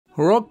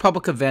Heroic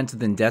public events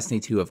within Destiny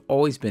 2 have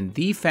always been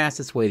the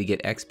fastest way to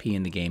get XP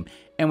in the game,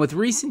 and with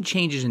recent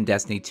changes in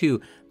Destiny 2,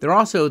 they're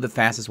also the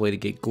fastest way to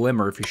get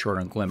Glimmer if you're short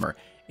on Glimmer.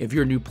 If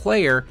you're a new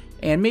player,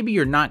 and maybe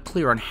you're not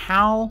clear on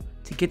how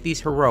to get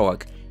these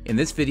Heroic, in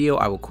this video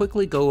I will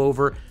quickly go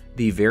over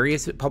the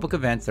various public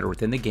events that are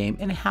within the game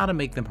and how to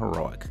make them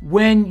Heroic.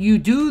 When you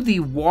do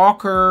the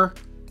Walker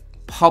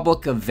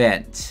public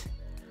event,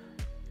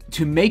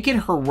 to make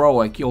it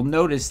Heroic, you'll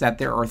notice that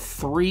there are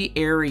 3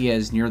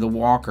 areas near the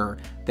Walker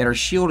that are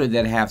shielded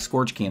that have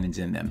Scorch Cannons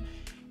in them.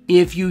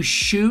 If you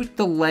shoot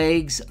the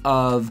legs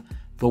of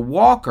the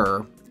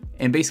Walker,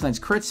 and basically its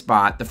crit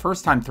spot, the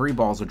first time 3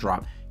 balls will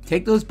drop.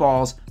 Take those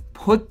balls,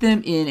 put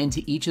them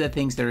into each of the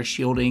things that are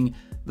shielding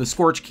the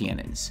Scorch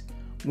Cannons.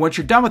 Once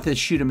you're done with this,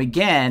 shoot them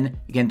again.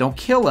 Again, don't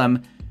kill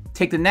them.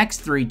 Take the next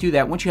 3, do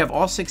that. Once you have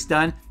all 6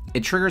 done,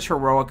 it triggers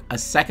Heroic, a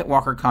second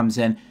Walker comes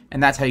in,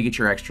 and that's how you get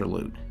your extra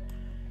loot.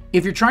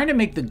 If you're trying to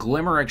make the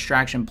Glimmer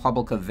Extraction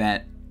public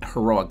event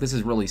Heroic, this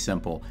is really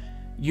simple.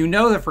 You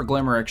know that for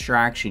Glimmer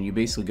Extraction, you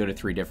basically go to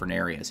 3 different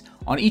areas.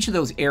 On each of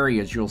those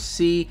areas, you'll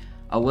see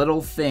a little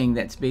thing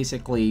that's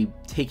basically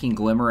taking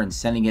Glimmer and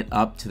sending it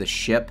up to the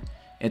ship.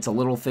 It's a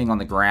little thing on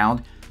the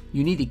ground.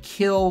 You need to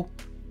kill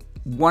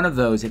one of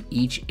those at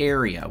each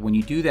area. When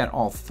you do that,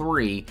 all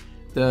 3,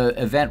 the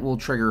event will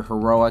trigger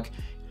Heroic.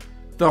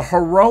 The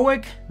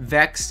Heroic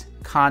Vex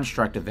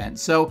Construct event.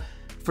 So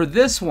for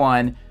this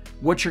one,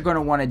 what you're going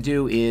to want to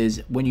do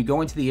is when you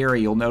go into the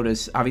area, you'll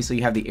notice obviously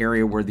you have the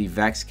area where the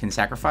Vex can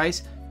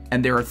sacrifice,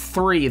 and there are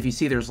 3. If you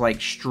see, there's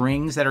like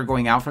strings that are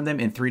going out from them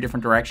in 3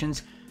 different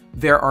directions.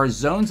 There are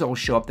zones that will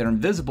show up that are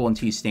invisible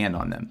until you stand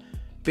on them.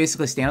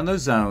 Basically stand on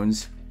those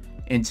zones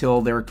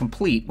until they're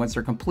complete. Once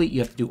they're complete,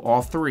 you have to do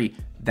all 3.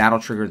 That'll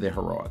trigger the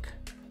Heroic.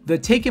 The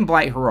Take and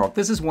Blight Heroic.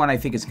 This is one I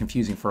think is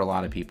confusing for a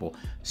lot of people.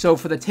 So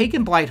for the Take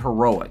and Blight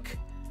Heroic,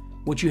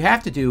 what you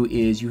have to do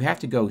is you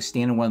have to go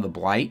stand in one of the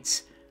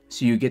Blights.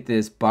 So you get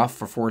this buff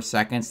for 4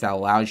 seconds that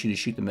allows you to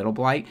shoot the middle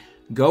Blight.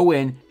 Go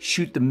in,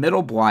 shoot the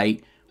middle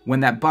Blight. When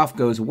that buff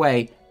goes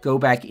away, go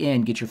back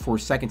in, get your 4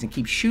 seconds, and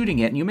keep shooting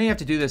it. And you may have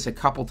to do this a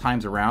couple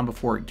times around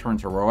before it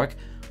turns Heroic.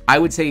 I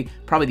would say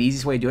probably the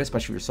easiest way to do it,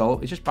 especially if you're solo,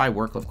 is just buy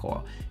Warcliffe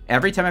Coil.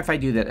 Every time if I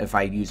do that, if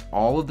I use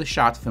all of the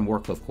shots within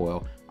Warcliffe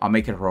Coil, I'll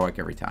make it Heroic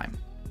every time.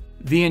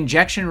 The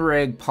Injection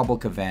Rig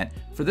public event.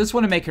 For this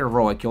one to make it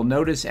Heroic, you'll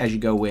notice as you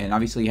go in,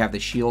 obviously you have the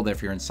shield that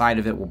if you're inside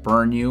of it will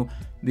burn you.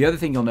 The other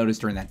thing you'll notice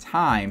during that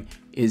time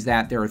is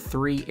that there are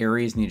 3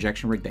 areas in the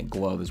Injection Rig that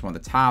glow. There's one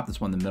at the top, there's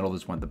one in the middle,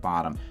 there's one at the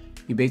bottom.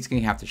 You basically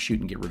have to shoot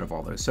and get rid of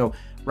all those. So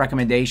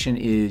recommendation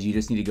is you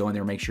just need to go in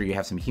there, make sure you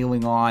have some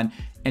healing on,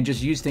 and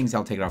just use things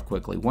that'll take it off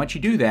quickly. Once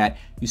you do that,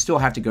 you still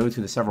have to go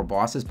through the several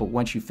bosses, but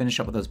once you finish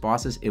up with those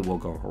bosses, it will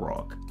go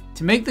Heroic.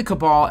 To make the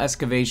Cabal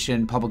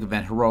Excavation public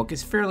event Heroic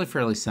is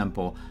fairly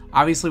simple.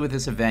 Obviously with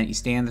this event, you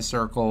stay in the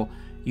circle,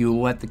 you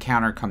let the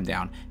counter come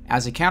down.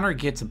 As the counter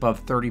gets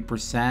above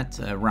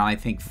 30%, around I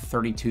think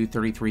 32,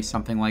 33,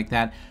 something like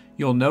that,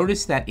 you'll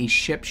notice that a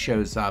ship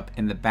shows up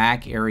in the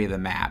back area of the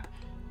map.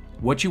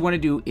 What you want to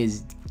do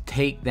is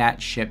take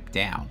that ship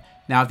down.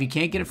 Now, if you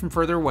can't get it from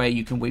further away,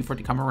 you can wait for it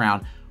to come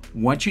around.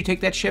 Once you take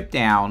that ship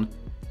down,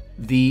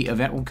 the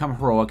event will become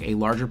Heroic, a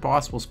larger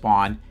boss will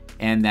spawn,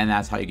 and then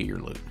that's how you get your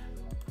loot.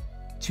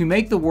 To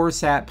make the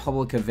Warsat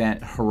public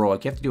event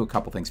Heroic, you have to do a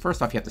couple things.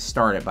 First off, you have to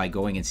start it by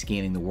going and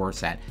scanning the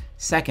Warsat.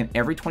 Second,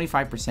 every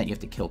 25% you have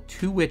to kill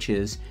 2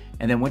 witches,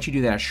 and then once you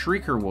do that, a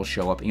Shrieker will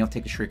show up, and you'll have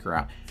to take the Shrieker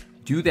out.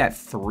 Do that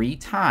 3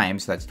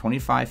 times, so that's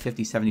 25,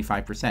 50,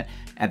 75%.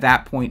 At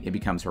that point, it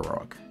becomes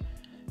Heroic.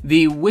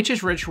 The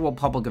Witch's Ritual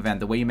public event,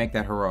 the way you make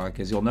that Heroic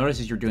is you'll notice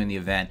as you're doing the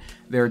event,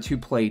 there are 2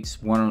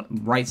 plates, one on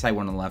the right side,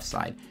 one on the left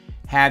side.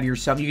 Have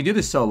yourself, you can do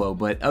this solo,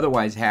 but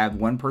otherwise have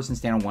one person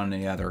stand on one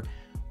and the other.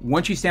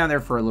 Once you stand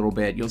there for a little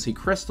bit, you'll see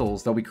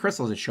crystals. There'll be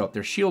crystals that show up.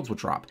 Their shields will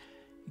drop.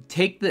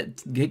 Get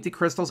the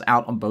crystals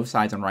out on both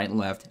sides, on right and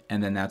left,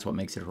 and then that's what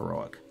makes it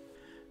Heroic.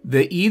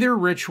 The Either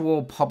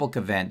Ritual public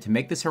event, to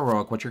make this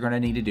Heroic, what you're going to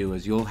need to do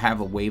is you'll have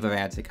a wave of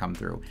ads that come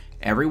through.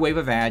 Every wave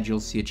of ads,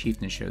 you'll see a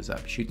chieftain shows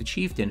up. Shoot the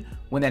chieftain.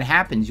 When that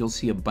happens, you'll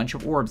see a bunch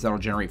of orbs that will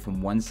generate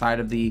from one side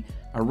of the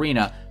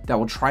arena that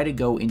will try to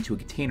go into a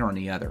container on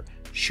the other.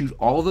 Shoot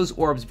all of those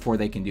orbs before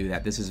they can do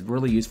that. This is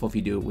really useful if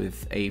you do it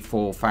with a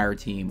full fire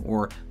team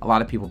or a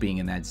lot of people being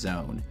in that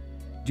zone.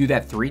 Do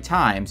that 3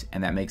 times,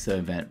 and that makes the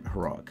event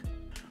Heroic.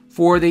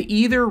 For the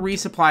Either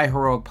Resupply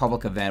Heroic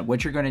public event,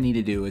 what you're going to need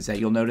to do is that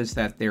you'll notice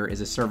that there is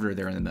a servitor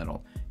there in the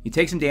middle. You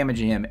take some damage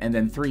to him, and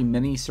then 3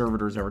 mini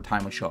servitors over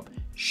time will show up.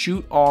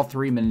 Shoot all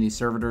 3 mini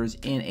servitors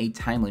in a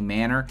timely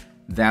manner.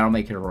 That'll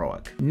make it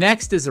Heroic.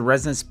 Next is the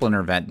Resident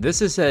Splinter event.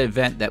 This is an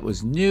event that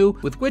was new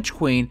with Witch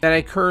Queen that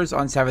occurs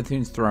on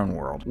Savathun's Throne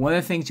World. One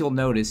of the things you'll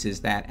notice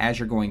is that as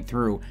you're going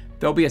through,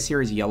 there'll be a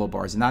series of yellow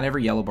bars, and not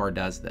every yellow bar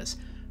does this.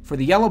 For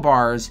the yellow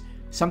bars,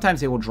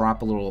 sometimes they will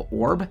drop a little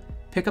orb.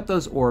 Pick up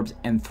those orbs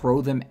and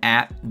throw them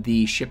at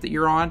the ship that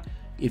you're on.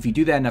 If you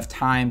do that enough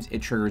times,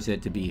 it triggers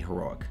it to be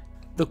Heroic.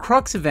 The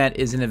Crux event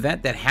is an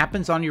event that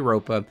happens on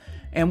Europa,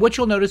 and what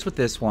you'll notice with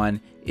this one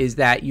is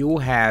that you will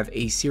have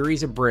a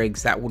series of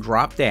brigs that will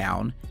drop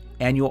down,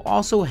 and you'll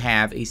also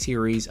have a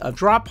series of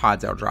drop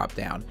pods that'll drop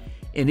down.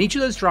 In each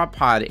of those drop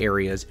pod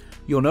areas,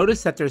 you'll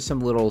notice that there's some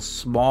little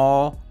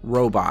small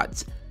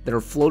robots that are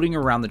floating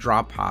around the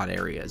drop pod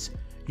areas.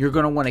 You're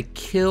going to want to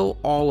kill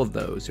all of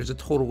those. There's a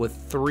total of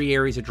 3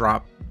 areas of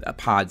drop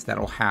pods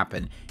that'll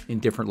happen in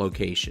different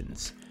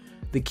locations.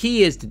 The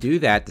key is to do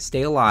that to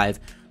stay alive,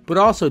 but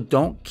also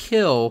don't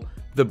kill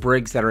the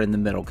brigs that are in the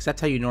middle, because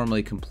that's how you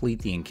normally complete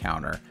the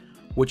encounter.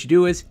 What you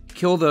do is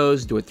kill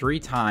those, do it 3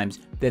 times,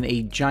 then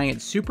a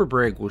giant super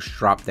brig will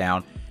drop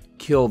down,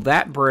 kill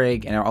that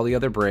brig and all the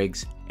other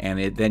brigs,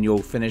 and then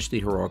you'll finish the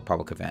heroic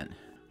public event.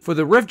 For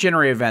the Rift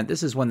Generator event,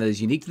 this is one that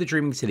is unique to the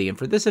Dreaming City, and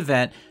for this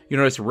event, you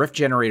notice a Rift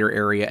Generator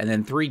area and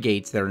then 3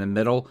 gates that are in the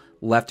middle,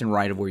 left, and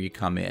right of where you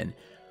come in.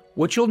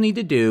 What you'll need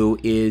to do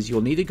is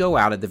you'll need to go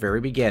out at the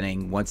very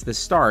beginning, once this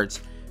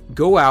starts,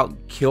 go out,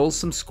 kill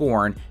some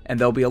Scorn, and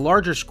there'll be a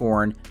larger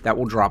Scorn that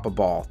will drop a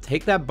ball.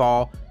 Take that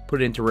ball,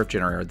 put it into Rift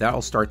Generator,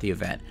 that'll start the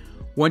event.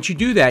 Once you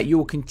do that, you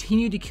will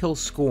continue to kill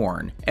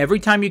Scorn. Every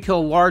time you kill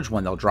a large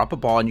one, they'll drop a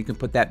ball and you can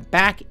put that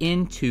back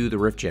into the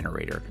Rift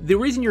Generator. The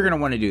reason you're going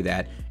to want to do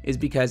that is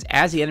because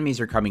as the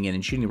enemies are coming in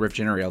and shooting the Rift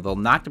Generator, they'll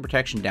knock the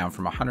protection down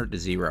from 100 to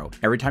 0.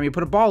 Every time you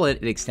put a ball in,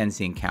 it extends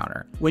the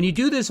encounter. When you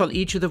do this on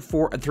each of the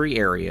 3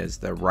 areas,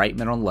 the right,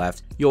 middle, and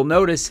left, you'll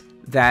notice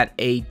that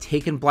a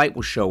Taken Blight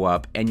will show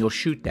up and you'll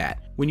shoot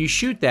that. When you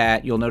shoot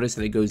that, you'll notice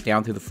that it goes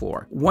down through the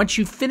floor. Once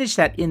you finish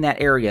that in that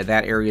area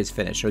is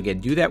finished. So again,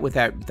 do that with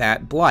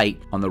that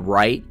Blight on the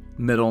right,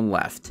 middle, and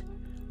left.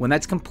 When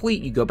that's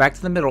complete, you go back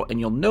to the middle and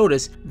you'll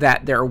notice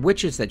that there are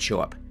witches that show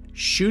up.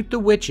 Shoot the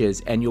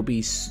witches and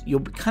you'll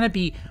kind of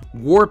be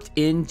warped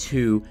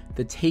into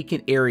the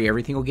Taken area.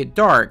 Everything will get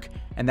dark,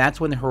 and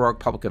that's when the heroic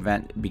public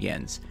event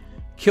begins.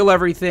 Kill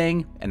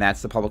everything, and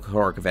that's the public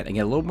heroic event.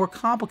 Again, a little more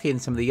complicated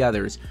than some of the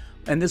others,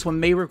 and this one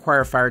may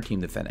require a fire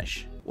team to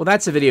finish. Well,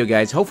 that's the video,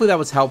 guys. Hopefully that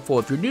was helpful.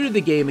 If you're new to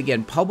the game,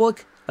 again,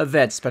 public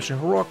events, especially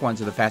heroic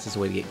ones, are the fastest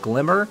way to get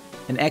Glimmer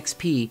and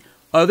XP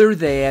other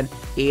than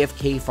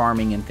AFK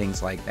farming and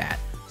things like that.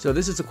 So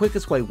this is the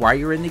quickest way while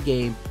you're in the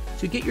game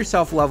to get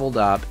yourself leveled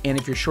up, and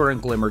if you're short on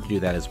Glimmer, to do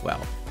that as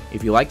well.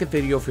 If you like the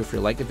video, feel free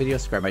to like the video,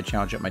 subscribe to my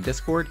channel, join my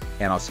Discord,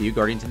 and I'll see you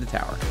Guardians in the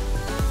Tower.